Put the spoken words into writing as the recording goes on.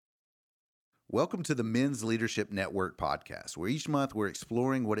Welcome to the Men's Leadership Network podcast, where each month we're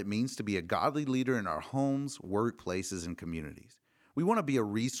exploring what it means to be a godly leader in our homes, workplaces, and communities. We want to be a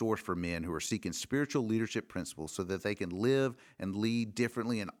resource for men who are seeking spiritual leadership principles so that they can live and lead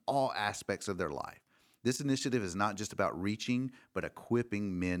differently in all aspects of their life. This initiative is not just about reaching, but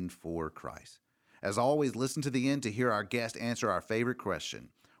equipping men for Christ. As always, listen to the end to hear our guest answer our favorite question: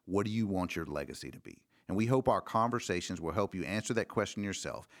 what do you want your legacy to be? And we hope our conversations will help you answer that question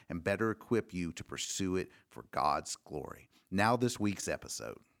yourself and better equip you to pursue it for God's glory. Now, this week's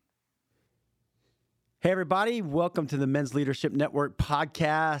episode. Hey, everybody. Welcome to the Men's Leadership Network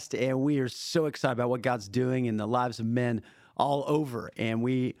podcast. And we are so excited about what God's doing in the lives of men all over. And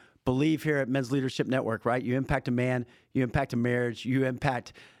we believe here at Men's Leadership Network, right? You impact a man, you impact a marriage, you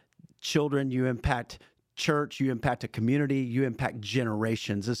impact children, you impact church, you impact a community, you impact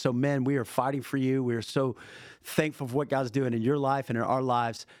generations. And so, men, we are fighting for you. We are so thankful for what God's doing in your life and in our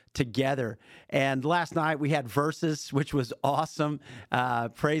lives together. And last night we had Versus, which was awesome.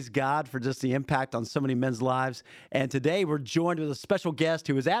 Praise God for just the impact on so many men's lives. And today we're joined with a special guest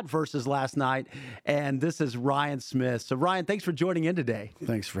who was at Versus last night, and this is Ryan Smyth. So Ryan, thanks for joining in today.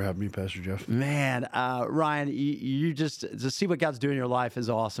 Thanks for having me, Pastor Jeff. Man, Ryan, you just to see what God's doing in your life is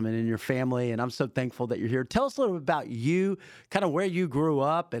awesome, and in your family, and I'm so thankful that you're here. Tell us a little bit about you, kind of where you grew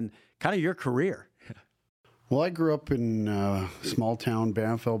up, and kind of your career. Well, I grew up in small town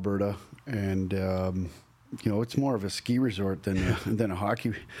Banff, Alberta, and it's more of a ski resort than a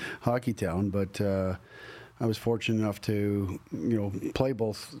hockey town. But I was fortunate enough to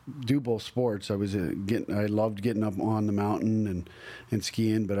do both sports. I loved getting up on the mountain and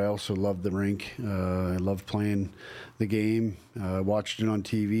skiing, but I also loved the rink. I loved playing the game. Watched it on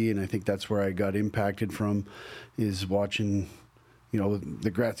TV, and I think that's where I got impacted from, is watching. The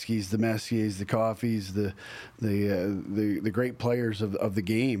Gretzkys, the Messiers, the Coffeys, the great players of the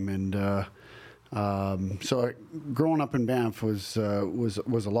game, and growing up in Banff was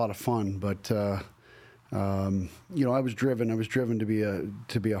a lot of fun. But I was driven to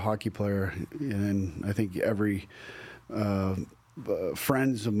be a hockey player, and I think every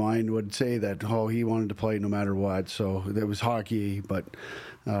friends of mine would say that he wanted to play no matter what. So there was hockey, but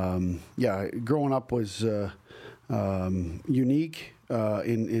growing up was. Unique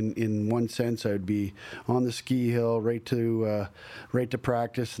in one sense. I'd be on the ski hill right to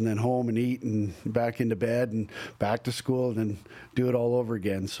practice, and then home and eat, and back into bed and back to school, and then do it all over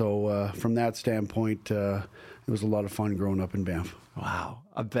again. So from that standpoint, it was a lot of fun growing up in Banff. Wow,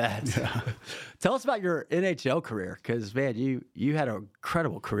 I bet. Yeah. Tell us about your NHL career, because man, you had an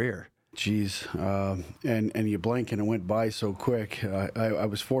incredible career. Jeez, and you blink and it went by so quick. I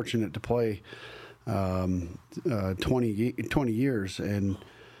was fortunate to play 20 years, and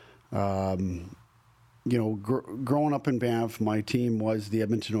growing up in Banff, my team was the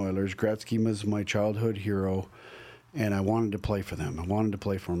Edmonton Oilers. Gretzky was my childhood hero, and I wanted to play for them. I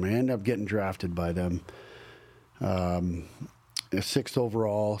ended up getting drafted by them, 6th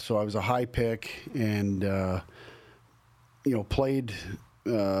overall, so I was a high pick, and played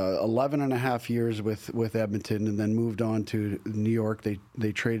 11 and a half years with Edmonton, and then moved on to New York. They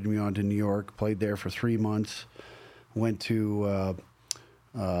traded me on to New York, played there for 3 months, went to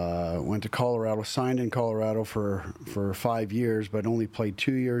Colorado, signed in Colorado for 5 years, but only played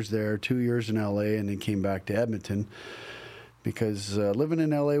 2 years there, 2 years in LA, and then came back to Edmonton, because living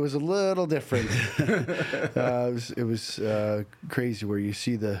in LA was a little different. It was crazy, where you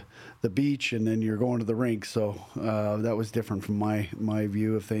see the beach and then you're going to the rink. So that was different from my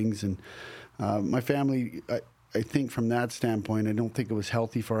view of things. And my family, I think from that standpoint, I don't think it was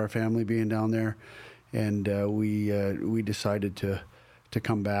healthy for our family being down there. And we decided to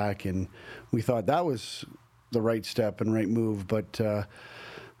come back, and we thought that was the right step and right move. But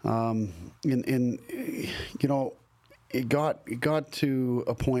it got to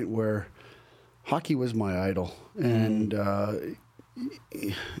a point where hockey was my idol, and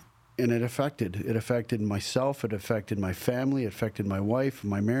it affected myself, it affected my family, it affected my wife,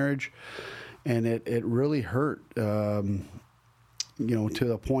 my marriage, and it really hurt, to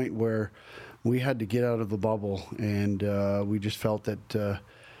the point where we had to get out of the bubble, and we just felt that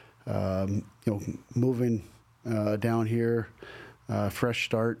moving down here. Fresh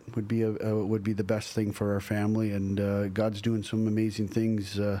start would be the best thing for our family, and God's doing some amazing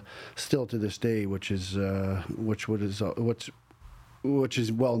things still to this day, which is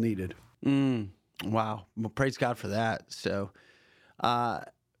well needed. Wow, well, praise God for that. So,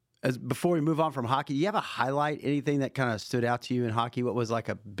 before we move on from hockey, do you have a highlight, anything that kind of stood out to you in hockey? What was like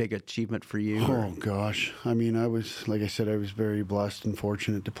a big achievement for you? Oh gosh, I mean, like I said, I was very blessed and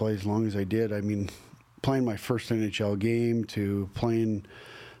fortunate to play as long as I did. I mean, playing my first NHL game to playing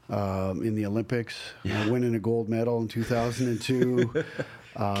in the Olympics, winning a gold medal in 2002.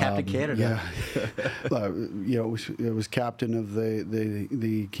 Captain Canada. It was captain of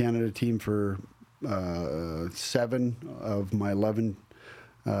the Canada team for 7 of my 11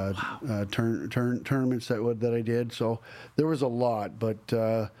 tournaments that I did. So there was a lot,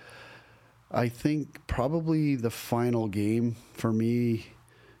 but I think probably the final game for me,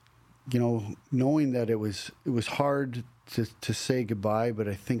 knowing that it was hard to say goodbye, but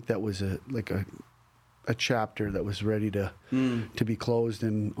I think that was a chapter that was ready to be closed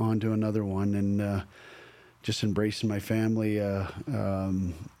and on to another one, and just embracing my family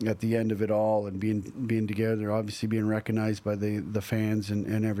at the end of it all, and being together, obviously being recognized by the fans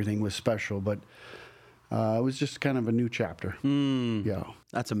and everything was special, but it was just kind of a new chapter. Yeah.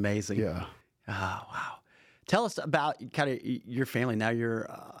 That's amazing. Yeah. Oh, wow. Tell us about kind of your family. Now you're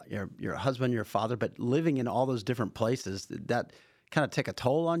a husband, you're a father, but living in all those different places, did that kind of take a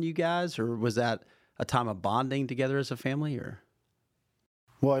toll on you guys, or was that a time of bonding together as a family? Or?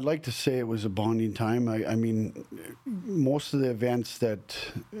 Well, I'd like to say it was a bonding time. I mean, most of the events that,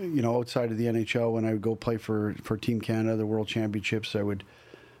 outside of the NHL, when I would go play for Team Canada, the World Championships, I would,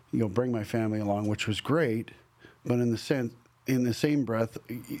 bring my family along, which was great. But in the same breath,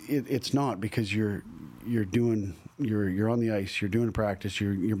 it's not, because you're on the ice, you're doing practice,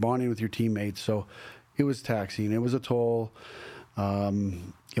 you're bonding with your teammates. So it was taxing. It was a toll.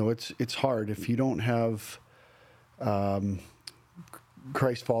 It's hard if you don't have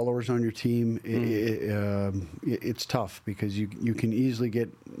Christ followers on your team. It's tough, because you can easily get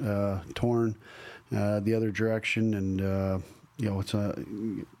torn the other direction, and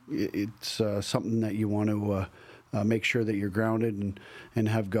it's something that you want to make sure that you're grounded and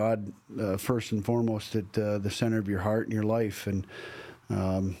have God first and foremost at the center of your heart and your life. And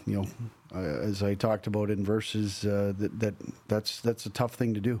as I talked about in verses, that's a tough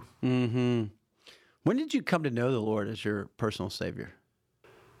thing to do. Mm-hmm. When did you come to know the Lord as your personal Savior?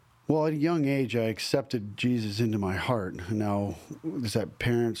 Well, at a young age, I accepted Jesus into my heart. Now, is that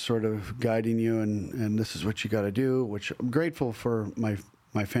parents sort of guiding you, and this is what you got to do, which I'm grateful for my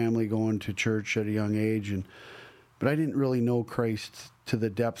family going to church at a young age, but I didn't really know Christ to the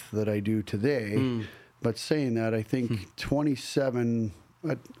depth that I do today. But saying that, I think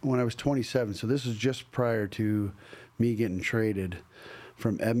when I was 27, so this was just prior to me getting traded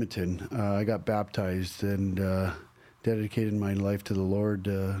from Edmonton, I got baptized and dedicated my life to the Lord.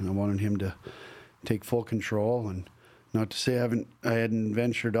 I wanted Him to take full control, and not to say I hadn't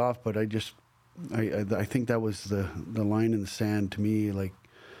ventured off, but I think that was the line in the sand to me. Like,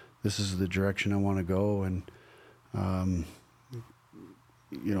 this is the direction I want to go, and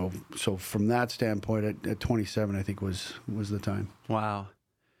so from that standpoint, at 27, I think was the time. Wow.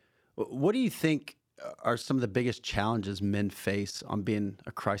 What do you think are some of the biggest challenges men face on being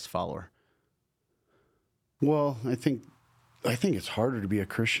a Christ follower? Well, I think it's harder to be a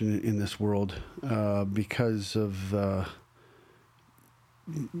Christian in this world because of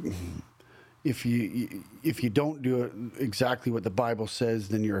if you don't do it exactly what the Bible says,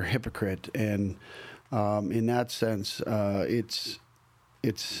 then you're a hypocrite. And in that sense, it's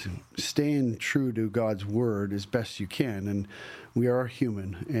staying true to God's word as best you can. And we are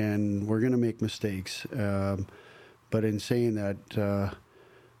human, and we're going to make mistakes. But in saying that,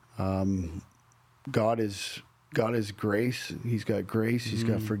 God is grace. He's got grace. He's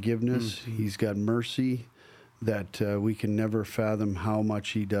got forgiveness. He's got mercy that we can never fathom how much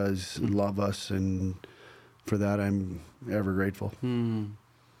He does love us. And for that, I'm ever grateful. Wow.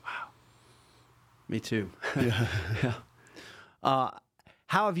 Me too. Yeah. Yeah.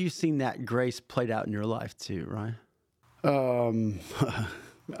 How have you seen that grace played out in your life too, Ryan?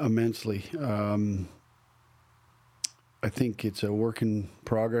 Immensely. I think it's a work in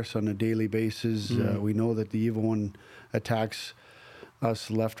progress on a daily basis. We know that the evil one attacks us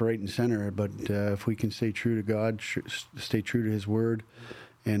left, right, and center, but if we can stay true to God, stay true to His word,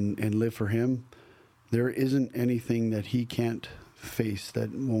 and live for Him, there isn't anything that He can't face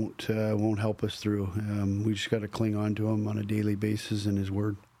that won't help us through. We just got to cling on to Him on a daily basis in His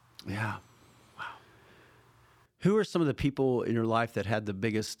word. Yeah. Wow. Who are some of the people in your life that had the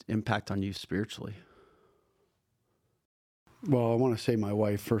biggest impact on you spiritually? Well, I want to say my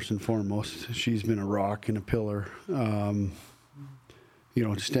wife first and foremost. She's been a rock and a pillar, to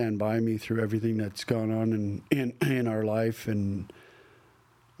stand by me through everything that's gone on in our life. And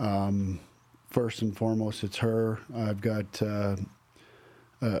first and foremost, it's her. I've got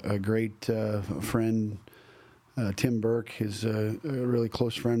a great friend, Tim Burke, is a really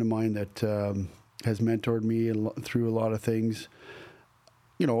close friend of mine that has mentored me through a lot of things.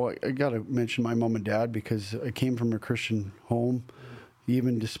 I got to mention my mom and dad, because I came from a Christian home.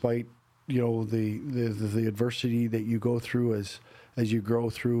 even despite, the adversity that you go through as you grow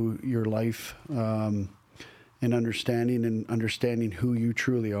through your life, and understanding who you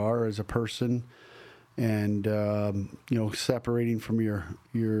truly are as a person, and separating from your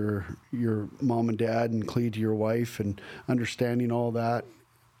mom and dad and cleave to your wife, and understanding all that.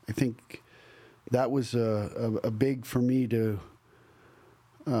 I think that was a big for me to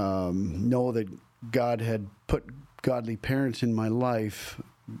know that God had put godly parents in my life,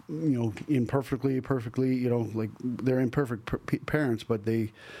 perfectly, like they're imperfect parents, but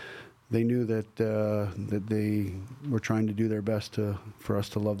they knew that they were trying to do their best for us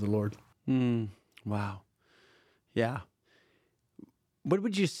to love the Lord. Wow. Yeah. What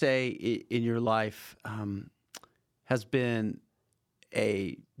would you say in your life has been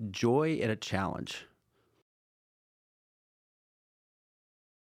a joy and a challenge?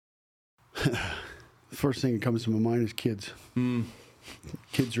 First thing that comes to my mind is kids.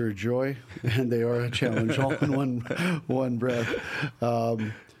 Kids are a joy, and they are a challenge, all in one breath. I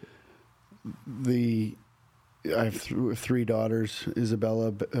have three daughters: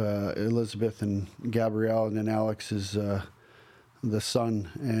 Isabella, Elizabeth, and Gabrielle, and then Alex is the son.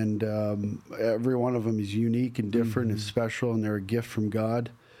 And every one of them is unique and different and special, and they're a gift from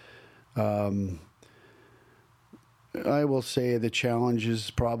God. I will say the challenge is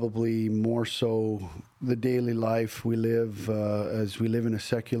probably more so the daily life we live, as we live in a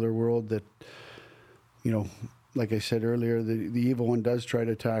secular world that, like I said earlier, the evil one does try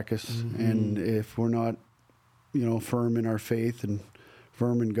to attack us. And if we're not, firm in our faith and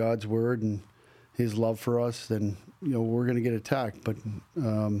firm in God's word and his love for us, then, we're going to get attacked. But,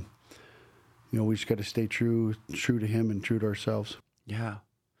 we just got to stay true to him and true to ourselves. Yeah.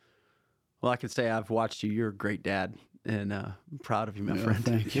 Well, I can say I've watched you. You're a great dad, and I'm proud of you, my friend.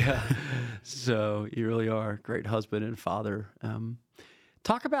 Thank you. Yeah. So you really are a great husband and father.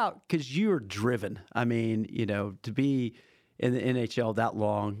 Talk about, because you are driven. I mean, to be in the NHL that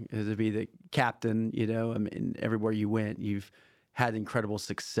long, to be the captain, everywhere you went, you've had incredible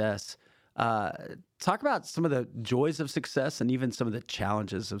success. Talk about some of the joys of success and even some of the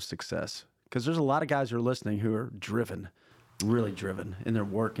challenges of success, because there's a lot of guys who are listening who are driven. Really driven in their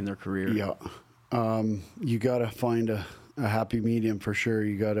work, in their career. Yeah. You got to find a happy medium for sure.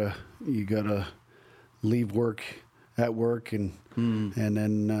 You got to leave work at work, and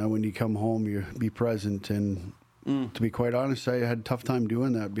then when you come home, you be present. And to be quite honest, I had a tough time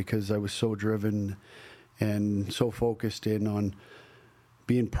doing that because I was so driven and so focused in on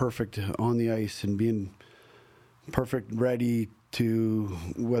being perfect on the ice and being perfect, ready to,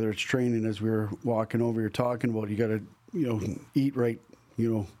 whether it's training, as we were walking over, you're talking about, you got to, eat right,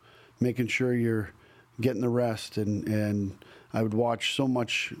 making sure you're getting the rest. And I would watch so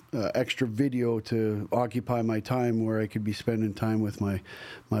much extra video to occupy my time where I could be spending time with my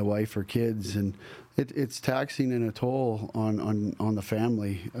wife or kids. And it's taxing and a toll on the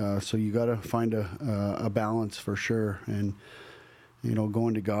family. So you got to find a balance for sure. And,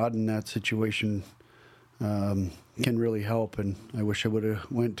 going to God in that situation can really help. And I wish I would have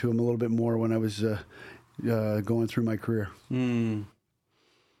went to him a little bit more when I was going through my career.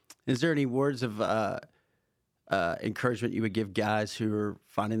 Is there any words of encouragement you would give guys who are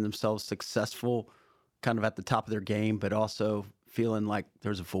finding themselves successful, kind of at the top of their game, but also feeling like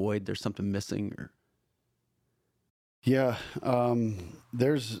there's a void, there's something missing? Or... Yeah,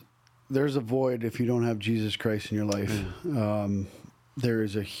 there's a void if you don't have Jesus Christ in your life. There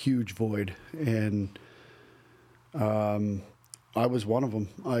is a huge void, and I was one of them.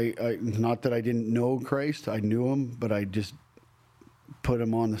 I not that I didn't know Christ, I knew him, but I just put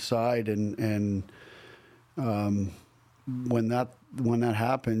him on the side. And when that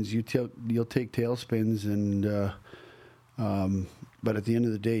happens, you'll take tailspins. And but at the end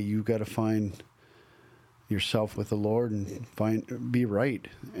of the day, you've got to find yourself with the Lord and be right.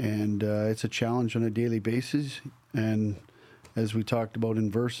 And it's a challenge on a daily basis. And as we talked about in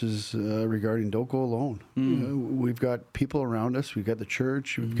verses regarding don't go alone. We've got people around us. We've got the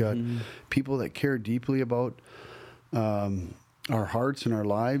church. We've got people that care deeply about our hearts and our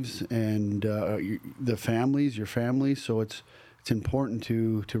lives, and the families, your family. So it's important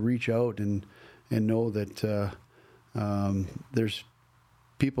to reach out and know that there's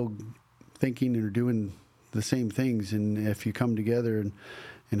people thinking and doing the same things. And if you come together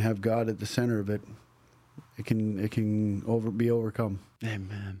and have God at the center of it, it can be overcome.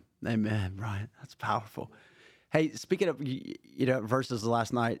 Amen, Ryan. That's powerful. Hey, speaking of verses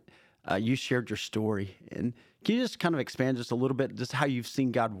last night, you shared your story, and can you just kind of expand just a little bit, just how you've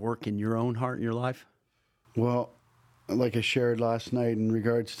seen God work in your own heart and your life? Well, like I shared last night in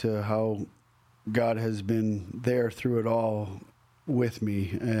regards to how God has been there through it all, with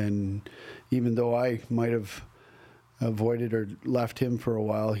me. And even though I might have avoided or left him for a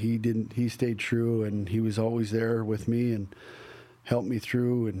while, he didn't. He stayed true, and he was always there with me and helped me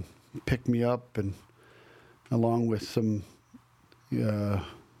through and picked me up, and along with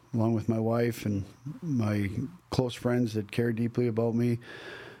my wife and my close friends that care deeply about me.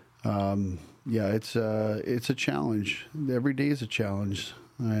 It's a challenge. Every day is a challenge,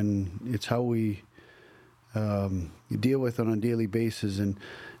 and it's how we deal with it on a daily basis.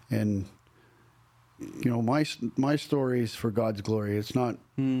 And my story is for God's glory. It's not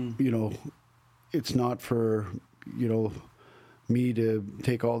it's not for me to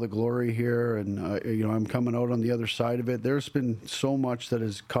take all the glory here, and I'm coming out on the other side of it. There's been so much that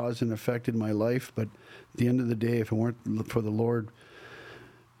has caused and affected my life, but at the end of the day, if it weren't for the Lord,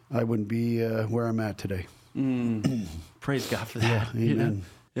 I wouldn't be where I'm at today. Praise God for that. Yeah, amen.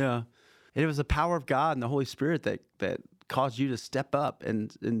 Yeah. It was the power of God and the Holy Spirit that caused you to step up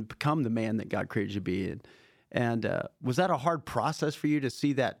and become the man that God created you to be. And was that a hard process for you to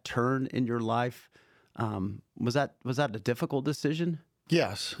see that turn in your life? Was that a difficult decision?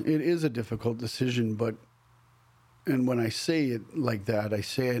 Yes, it is a difficult decision, and when I say it like that, I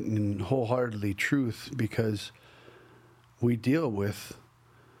say it in wholeheartedly truth, because we deal with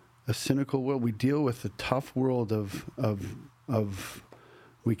a cynical world. We deal with the tough world of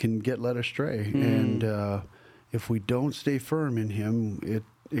we can get led astray, and if we don't stay firm in Him,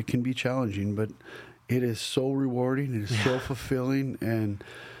 it can be challenging. But it is so rewarding. It is so fulfilling, and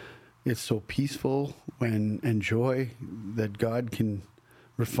it's so peaceful and joy that God can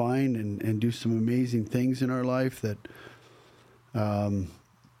refine and do some amazing things in our life. That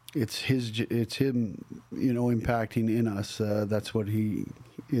it's Him, impacting in us. That's what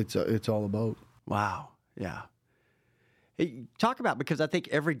it's all about. Wow. Yeah. Hey, talk about, because I think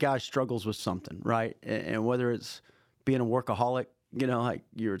every guy struggles with something, right? And whether it's being a workaholic, like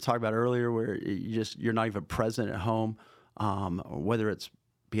you were talking about earlier, where you're not even present at home, or whether it's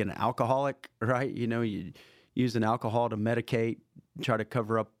being an alcoholic, right? You use an alcohol to medicate, try to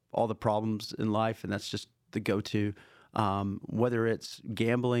cover up all the problems in life, and that's just the go-to. Whether it's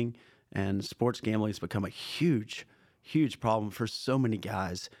gambling, and sports gambling has become a huge, huge problem for so many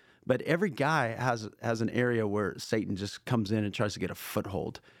guys. But every guy has an area where Satan just comes in and tries to get a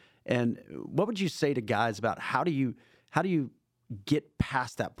foothold. And what would you say to guys about how do you get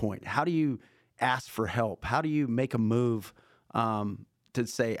past that point? How do you ask for help? How do you make a move to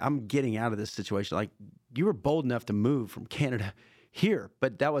say, I'm getting out of this situation? Like, you were bold enough to move from Canada here,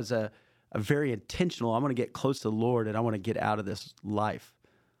 but that was a very intentional, I'm going to get close to the Lord and I want to get out of this life.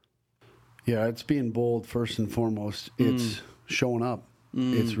 Yeah, it's being bold first and foremost. It's showing up.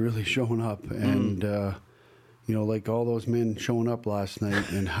 It's really showing up. And, like all those men showing up last night,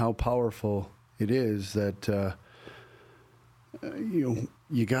 and how powerful it is that,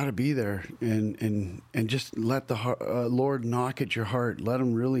 you got to be there and just let the Lord knock at your heart. Let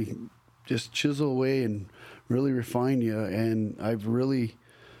Him really just chisel away and really refine you. And I've really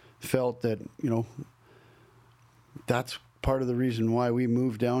felt that, that's part of the reason why we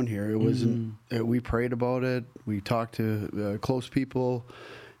moved down here. It wasn't, we prayed about it. We talked to close people.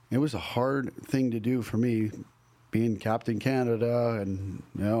 It was a hard thing to do for me, being Captain Canada, and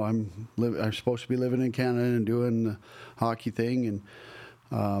I'm supposed to be living in Canada and doing the hockey thing. And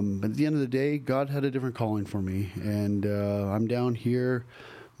but at the end of the day, God had a different calling for me, and I'm down here,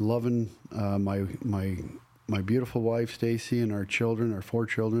 loving my beautiful wife Stacy and our children, our 4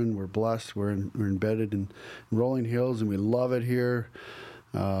 children. We're blessed. We're embedded in Rolling Hills, and we love it here.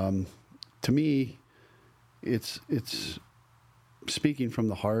 To me, it's speaking from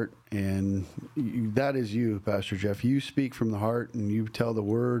the heart, and that is you, Pastor Jeff. You speak from the heart, and you tell the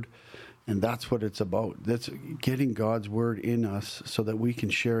word, and that's what it's about. That's getting God's word in us so that we can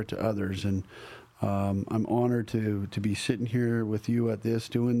share it to others. And I'm honored to be sitting here with you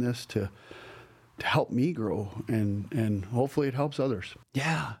doing this to help me grow, and hopefully it helps others.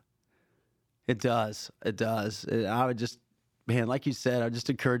 Yeah, it does. It does. I would just, man, like you said, I just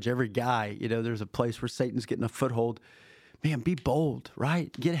encourage every guy, there's a place where Satan's getting a foothold. Man, be bold,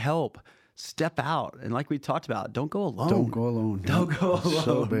 right? Get help. Step out. And like we talked about, don't go alone. Don't go alone. Don't go alone.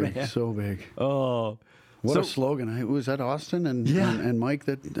 So big, man. So big. Oh. What a slogan. Was that Austin and Mike?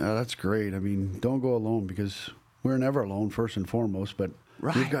 That's great. I mean, don't go alone, because we're never alone, first and foremost, but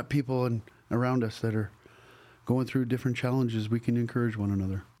we've got people around us that are going through different challenges. We can encourage one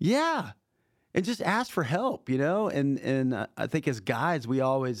another. Yeah. And just ask for help, and I think as guys, we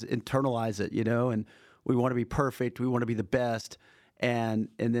always internalize it, and we want to be perfect. We want to be the best. And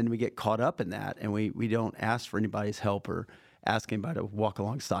then we get caught up in that, and we don't ask for anybody's help or ask anybody to walk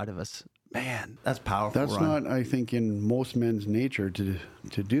alongside of us. Man, that's powerful. That's Ryan. not, I think, in most men's nature to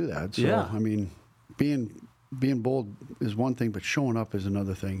do that. So, Yeah. I mean, being bold is one thing, but showing up is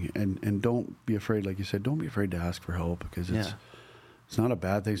another thing. And don't be afraid, like you said, don't be afraid to ask for help, because it's not a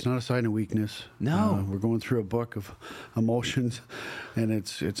bad thing. It's not a sign of weakness. No. We're going through a book of emotions, and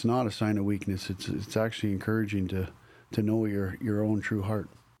it's not a sign of weakness. It's actually encouraging to know your own true heart.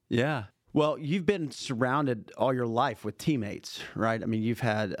 Yeah. Well, you've been surrounded all your life with teammates, right? I mean, you've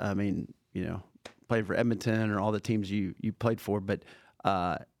had, played for Edmonton or all the teams you played for, but,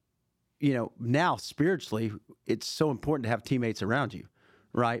 now spiritually, it's so important to have teammates around you,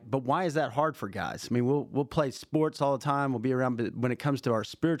 right? But why is that hard for guys? I mean, we'll play sports all the time, we'll be around, but when it comes to our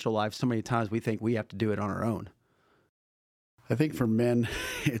spiritual life, so many times we think we have to do it on our own. I think for men,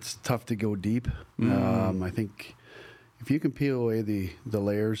 it's tough to go deep. I think if you can peel away the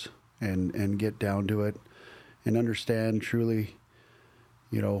layers and get down to it and understand truly,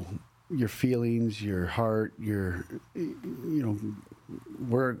 your feelings, your heart,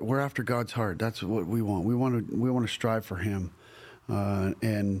 we're after God's heart. That's what we want. We want to strive for Him,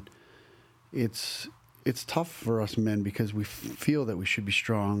 and it's tough for us men because we feel that we should be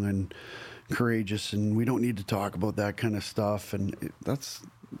strong and courageous, and we don't need to talk about that kind of stuff. And that's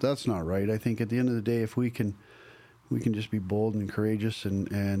not right. I think at the end of the day, if we can just be bold and courageous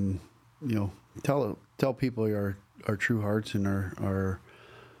and tell people our true hearts and our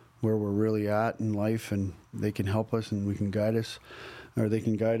where we're really at in life, and they can help us and we can guide us, or they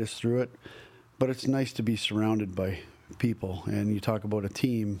can guide us through it. But it's nice to be surrounded by people. And you talk about a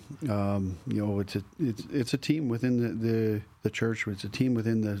team, it's a team within the church. It's a team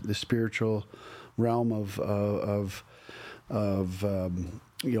within the spiritual realm of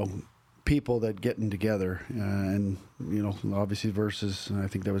people that getting together, and obviously versus. And I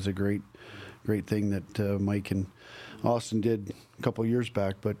think that was a great thing that Mike and Austin did a couple of years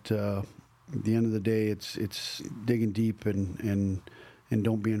back. But at the end of the day, it's digging deep and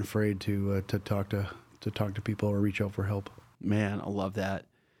don't be afraid to talk to people or reach out for help. Man, I love that.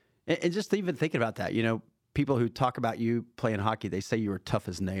 And just even thinking about that, people who talk about you playing hockey, they say you were tough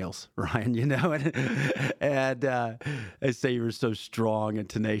as nails, Ryan, and they say you were so strong and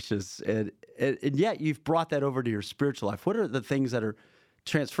tenacious. And yet you've brought that over to your spiritual life. What are the things that are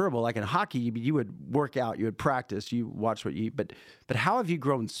transferable? Like in hockey, you would work out, you would practice, you watch what you eat, but how have you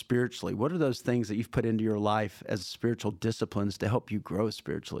grown spiritually? What are those things that you've put into your life as spiritual disciplines to help you grow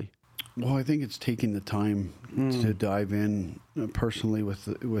spiritually? Well, I think it's taking the time to dive in personally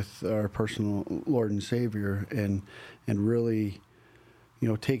with our personal Lord and Savior, and really,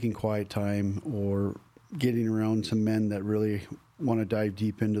 taking quiet time or getting around some men that really want to dive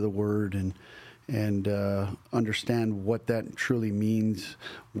deep into the Word and understand what that truly means,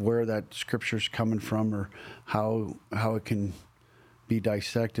 where that Scripture's coming from, or how it can be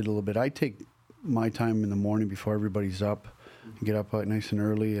dissected a little bit. I take my time in the morning before everybody's up, get up nice and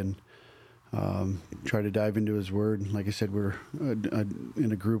early, and try to dive into His Word. Like I said, we're in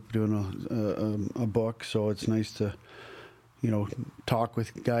a group doing a book, so it's nice to talk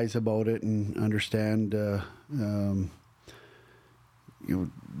with guys about it and understand the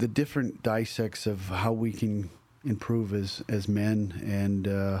different dissects of how we can improve as men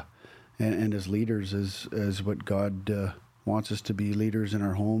and as leaders, as what God wants us to be, leaders in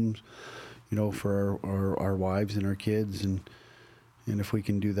our homes, for our wives and our kids, and if we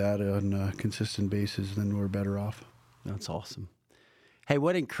can do that on a consistent basis, then we're better off. That's awesome. Hey,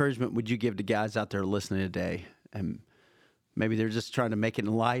 what encouragement would you give to guys out there listening today? And maybe they're just trying to make it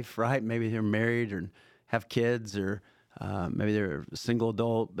in life, right? Maybe they're married or have kids, or maybe they're a single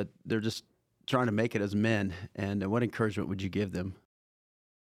adult, but they're just trying to make it as men. And what encouragement would you give them?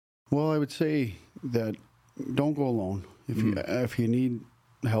 Well, I would say that don't go alone. If you need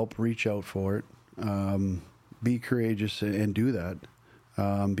help, reach out for it. Be courageous and do that.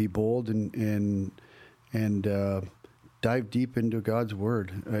 Be bold and dive deep into God's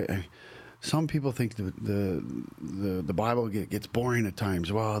Word. Some people think the Bible gets boring at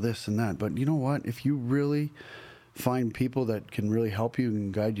times. Wow, this and that. But you know what? If you really find people that can really help you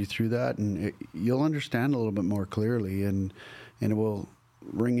and guide you through that, and you'll understand a little bit more clearly, and it will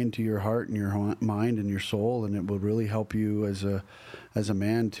ring into your heart and your mind and your soul, and it will really help you as a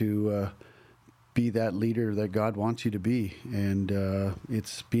man to be that leader that God wants you to be. And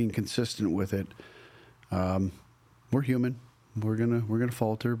it's being consistent with it. We're human. We're gonna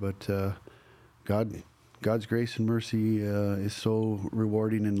falter, but God's grace and mercy is so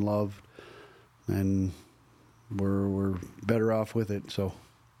rewarding and loved, and we're better off with it. So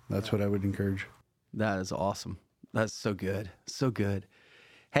that's what I would encourage. That is awesome. That's so good. So good.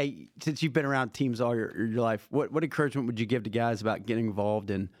 Hey, since you've been around teams all your life, what encouragement would you give to guys about getting involved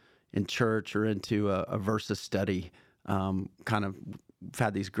in, in church or into a versus study, kind of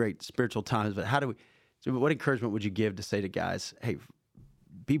had these great spiritual times. But what encouragement would you give to say to guys, hey,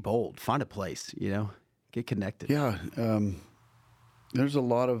 be bold, find a place, get connected? Yeah. There's a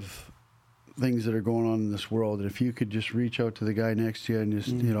lot of things that are going on in this world. And if you could just reach out to the guy next to you and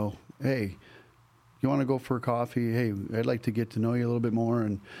just, hey, you want to go for a coffee? Hey, I'd like to get to know you a little bit more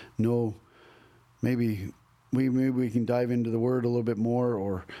and know maybe we can dive into the Word a little bit more,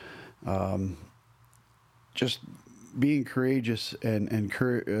 or just being courageous and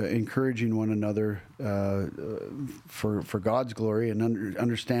encouraging one another for God's glory, and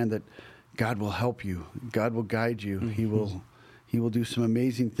understand that God will help you. God will guide you. Mm-hmm. He will do some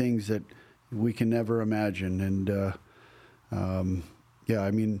amazing things that we can never imagine. And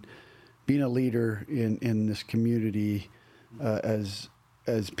being a leader in this community as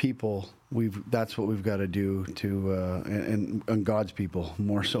people, that's what we've got to do and God's people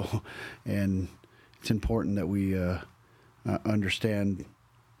more so. And it's important that we understand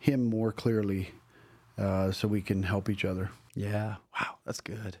Him more clearly so we can help each other. Yeah. Wow, that's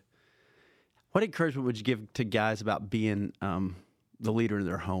good. What encouragement would you give to guys about being the leader in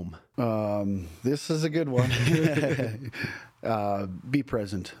their home? This is a good one. Be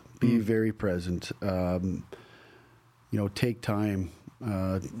present. Be very present. Take time.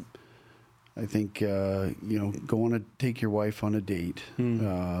 I think, go take your wife on a date.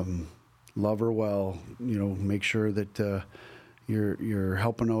 Love her well. Make sure that you're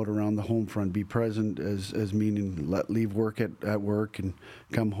helping out around the home front. Be present as meaning leave work at work and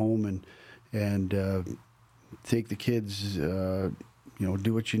come home and take the kids.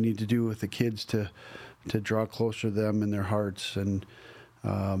 Do what you need to do with the kids to draw closer to them in their hearts. And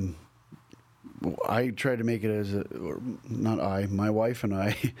I try to make it my wife and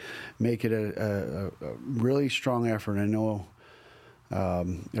I make it a really strong effort. I know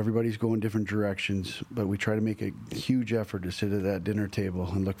everybody's going different directions, but we try to make a huge effort to sit at that dinner table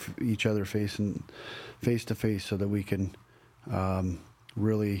and look each other face to face so that we can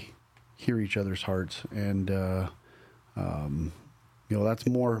really hear each other's hearts. And that's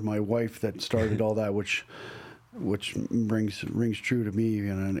more my wife that started all that, which rings true to me.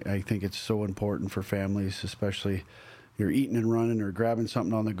 And I think it's so important for families, especially you're eating and running or grabbing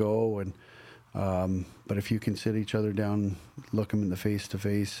something on the go. And but if you can sit each other down, look them in the face to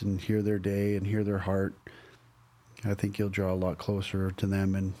face, and hear their day and hear their heart, I think you'll draw a lot closer to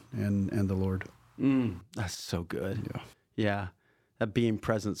them and the Lord. That's so good. Yeah. That being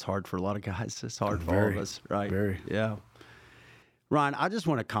present's hard for a lot of guys. It's hard for all of us, right? Very. Yeah. Ryan, I just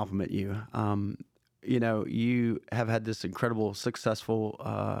want to compliment you. You have had this incredible, successful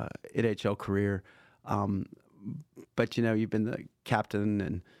NHL career, but you've been the captain,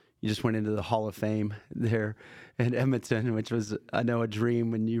 and you just went into the Hall of Fame there in Edmonton, which was, I know, a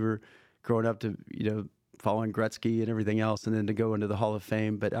dream when you were growing up to, following Gretzky and everything else, and then to go into the Hall of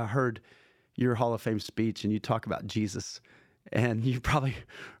Fame. But I heard your Hall of Fame speech, and you talk about Jesus. And you probably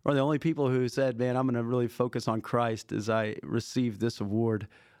are the only people who said, man, I'm going to really focus on Christ as I receive this award.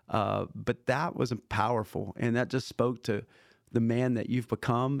 But that was powerful. And that just spoke to the man that you've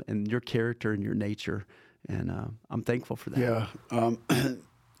become and your character and your nature. And I'm thankful for that. Yeah.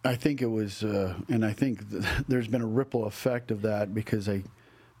 I think it was, and I think there's been a ripple effect of that, because I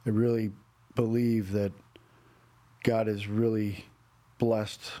really believe that God has really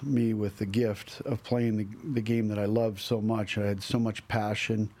blessed me with the gift of playing the game that I love so much. I had so much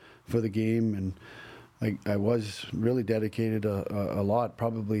passion for the game, and I was really dedicated a lot,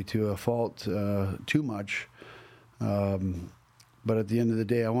 probably to a fault, too much. But at the end of the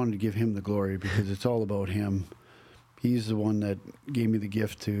day, I wanted to give Him the glory, because it's all about Him. He's the one that gave me the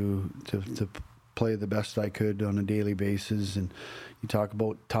gift to play the best I could on a daily basis. And you talk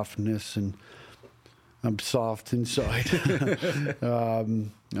about toughness, and I'm soft inside.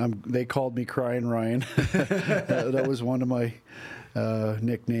 They called me Crying Ryan. That was one of my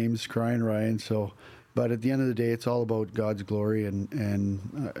nicknames, Crying Ryan. So, but at the end of the day, it's all about God's glory, and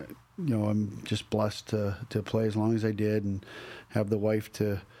I'm just blessed to play as long as I did, and have the wife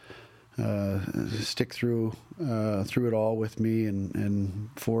to stick through it all with me, and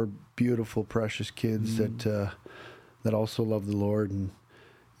 4 beautiful, precious kids that also love the Lord, and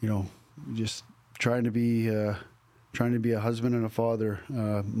just trying to be a husband and a father.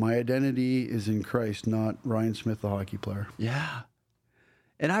 My identity is in Christ, not Ryan Smyth, the hockey player. Yeah.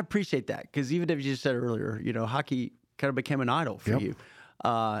 And I appreciate that, because even if you just said earlier, hockey kind of became an idol for you.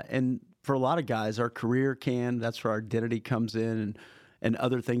 And for a lot of guys, our career that's where our identity comes in, and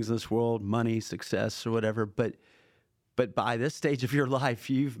other things in this world, money, success, or whatever. But But by this stage of your life,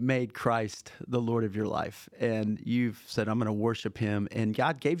 you've made Christ the Lord of your life, and you've said, I'm going to worship him. And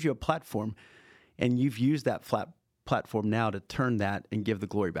God gave you a platform, and you've used that platform now to turn that and give the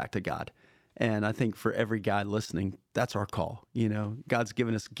glory back to God. And I think for every guy listening, that's our call. You know, God's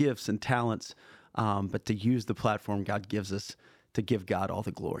given us gifts and talents, but to use the platform God gives us to give God all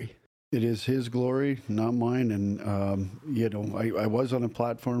the glory. It is his glory, not mine. And, I was on a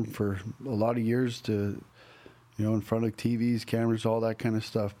platform for a lot of years in front of TVs, cameras, all that kind of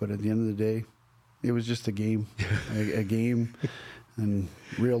stuff. But at the end of the day, it was just a game, a game. And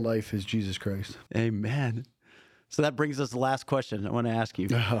real life is Jesus Christ. Amen. So that brings us to the last question I want to ask you.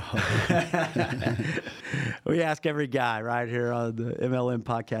 We ask every guy right here on the MLM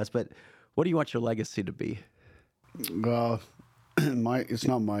podcast, but what do you want your legacy to be? Well, it's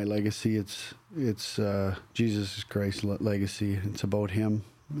not my legacy. It's Jesus Christ's legacy. It's about him.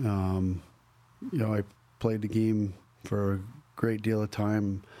 I played the game for a great deal of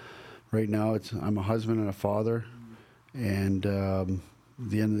time. Right now, I'm a husband and a father, and at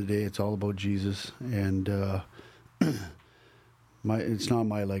the end of the day, it's all about Jesus. And it's not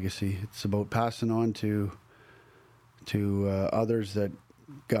my legacy. It's about passing on to others that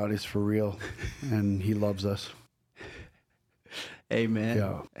God is for real, and he loves us. Amen.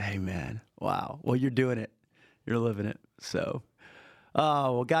 Yeah. Amen. Wow. Well, you're doing it. You're living it. So,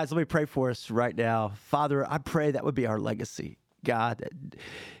 well, guys, let me pray for us right now. Father, I pray that would be our legacy. God, that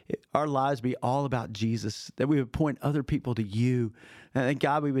our lives be all about Jesus, that we would point other people to you. And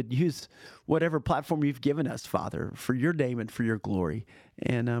God, we would use whatever platform you've given us, Father, for your name and for your glory.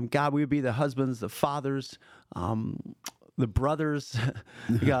 And God, we would be the husbands, the fathers, the brothers,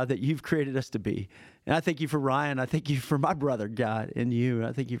 God, that you've created us to be. And I thank you for Ryan. I thank you for my brother, God, and you.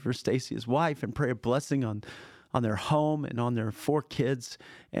 I thank you for Stacy, his wife, and pray a blessing on their home and on their 4 kids,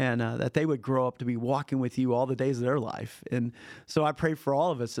 and that they would grow up to be walking with you all the days of their life. And so I pray for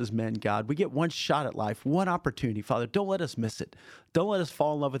all of us as men, God. We get one shot at life, one opportunity. Father, don't let us miss it. Don't let us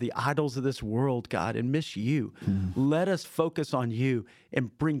fall in love with the idols of this world, God, and miss you. Let us focus on you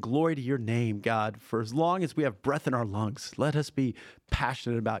and bring glory to your name, God. For as long as we have breath in our lungs, let us be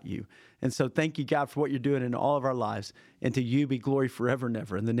passionate about you. And so thank you, God, for what you're doing in all of our lives. And to you be glory forever and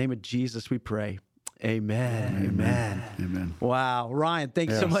ever. In the name of Jesus, we pray. Amen. Amen. Amen. Wow. Ryan,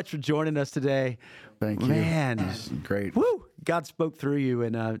 thanks so much for joining us today. Thank you. Man. It's great. Woo. God spoke through you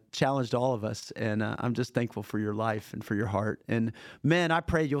and challenged all of us. And I'm just thankful for your life and for your heart. And man, I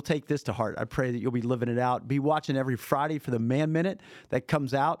pray you'll take this to heart. I pray that you'll be living it out. Be watching every Friday for the Man Minute that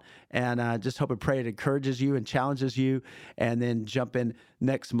comes out. And just hope and pray it encourages you and challenges you. And then jump in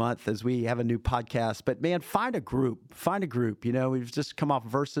next month as we have a new podcast. But man, find a group. You know, we've just come off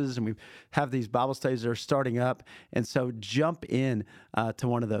verses and we have these Bible studies that are starting up. And so jump in to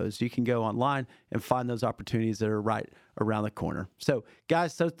one of those. You can go online and find those opportunities that are right around the corner. So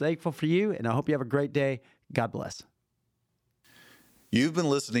guys, so thankful for you, and I hope you have a great day. God bless. You've been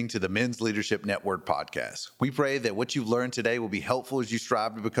listening to the Men's Leadership Network podcast. We pray that what you've learned today will be helpful as you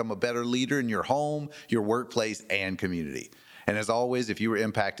strive to become a better leader in your home, your workplace, and community. And as always, if you were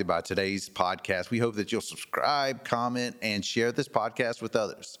impacted by today's podcast, we hope that you'll subscribe, comment, and share this podcast with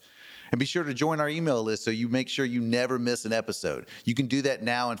others. And be sure to join our email list so you make sure you never miss an episode. You can do that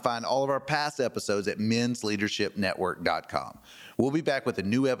now and find all of our past episodes at mensleadershipnetwork.com. We'll be back with a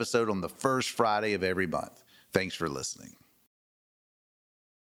new episode on the first Friday of every month. Thanks for listening.